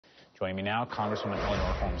Joining me now, Congresswoman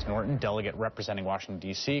Eleanor Holmes Norton, delegate representing Washington,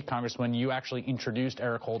 D.C. Congresswoman, you actually introduced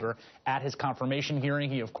Eric Holder at his confirmation hearing.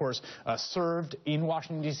 He, of course, served in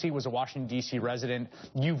Washington, D.C., was a Washington, D.C. resident.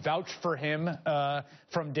 You vouched for him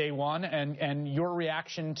from day one, and your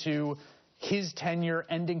reaction to his tenure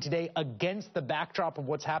ending today against the backdrop of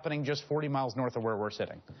what's happening just 40 miles north of where we're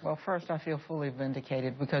sitting. Well, first, I feel fully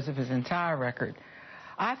vindicated because of his entire record.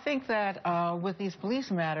 I think that with these police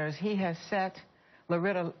matters, he has set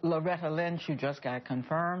Loretta Lynch, who just got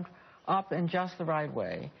confirmed, up in just the right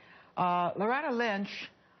way. Loretta Lynch,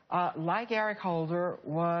 like Eric Holder,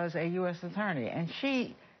 was a U.S. attorney, and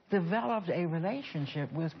she developed a relationship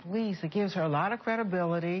with police that gives her a lot of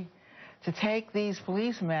credibility to take these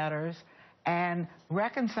police matters and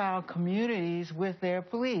reconcile communities with their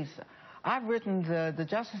police. I've written the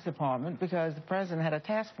Justice Department because the president had a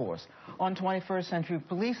task force on 21st century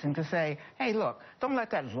policing to say, hey, look, don't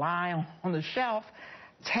let that lie on the shelf.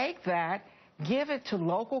 Take that, give it to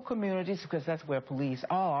local communities, because that's where police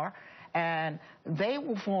are, and they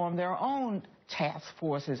will form their own task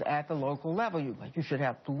forces at the local level. You should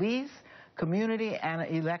have police, community,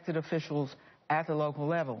 and elected officials at the local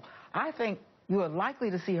level. I think you are likely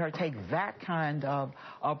to see her take that kind of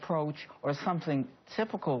approach or something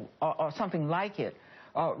typical or something like it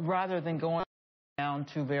rather than going down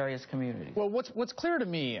to various communities. Well, what's clear to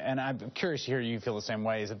me, and I'm curious to hear you feel the same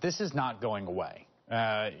way, is that this is not going away.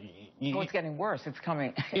 It's getting worse. It's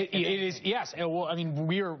coming. It is, yes. Well, I mean,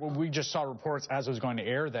 we just saw reports as it was going to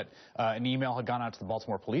air that an email had gone out to the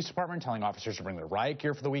Baltimore Police Department telling officers to bring their riot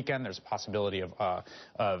gear for the weekend. There's a possibility of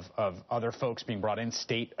other folks being brought in,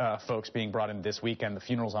 state folks being brought in this weekend. The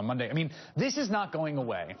funeral's on Monday. I mean, this is not going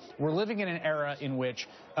away. We're living in an era in which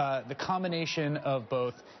the combination of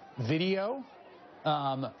both video,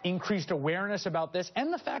 increased awareness about this,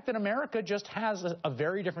 and the fact that America just has a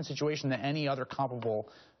very different situation than any other comparable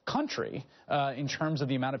country in terms of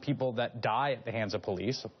the amount of people that die at the hands of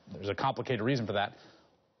police. There's a complicated reason for that.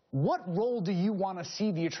 What role do you want to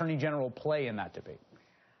see the Attorney General play in that debate?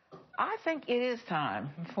 I think it is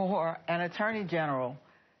time for an Attorney General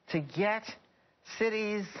to get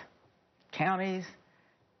cities, counties,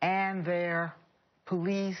 and their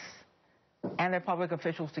police and their public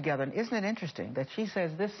officials together. And isn't it interesting that she says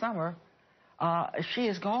this summer she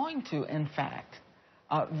is going to, in fact,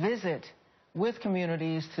 visit with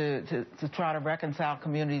communities to try to reconcile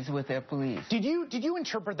communities with their police. Did you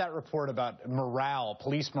interpret that report about morale,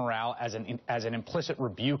 police morale, as an implicit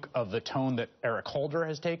rebuke of the tone that Eric Holder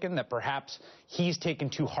has taken, that perhaps he's taken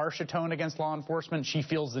too harsh a tone against law enforcement? She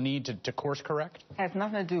feels the need to course correct? It has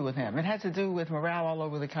nothing to do with him. It has to do with morale all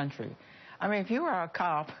over the country. I mean, if you are a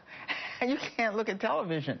cop and you can't look at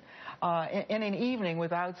television in an evening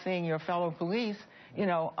without seeing your fellow police, you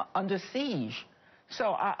know, under siege.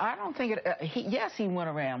 So I don't think yes, he went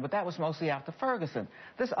around, but that was mostly after Ferguson.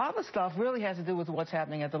 This other stuff really has to do with what's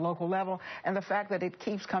happening at the local level and the fact that it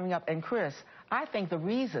keeps coming up. And Chris, I think the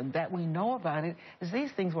reason that we know about it is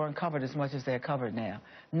these things weren't covered as much as they're covered now.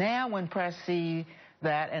 Now when press see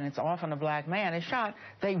that, and it's often a black man is shot,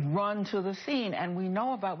 they run to the scene, and we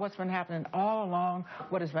know about what's been happening all along,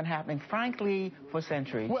 what has been happening, frankly, for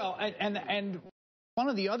centuries. Well, and one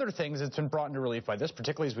of the other things that's been brought into relief by this,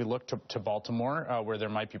 particularly as we look to Baltimore, where there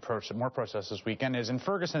might be more protests this weekend, is in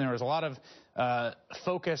Ferguson there was a lot of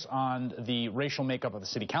focus on the racial makeup of the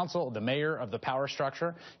city council, the mayor, of the power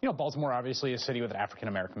structure. You know, Baltimore obviously is a city with an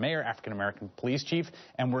African-American mayor, African-American police chief,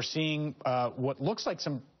 and we're seeing what looks like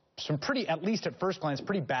some pretty, at least at first glance,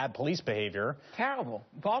 pretty bad police behavior. Terrible.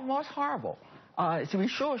 Baltimore's horrible. To be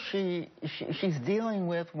sure, she's dealing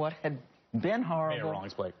with what had been horrible. Mayor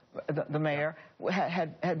Rawlings Blake. The mayor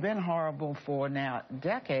had been horrible for now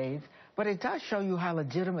decades, but it does show you how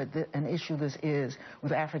legitimate an issue this is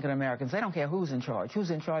with African Americans. They don't care who's in charge.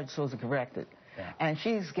 Who's in charge is supposed to correct it. Yeah. And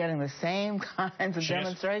she's getting the same kinds of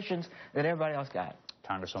demonstrations that everybody else got.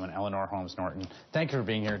 Congresswoman Eleanor Holmes Norton, thank you for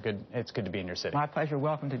being here. It's good to be in your city. My pleasure.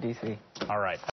 Welcome to D.C. All right.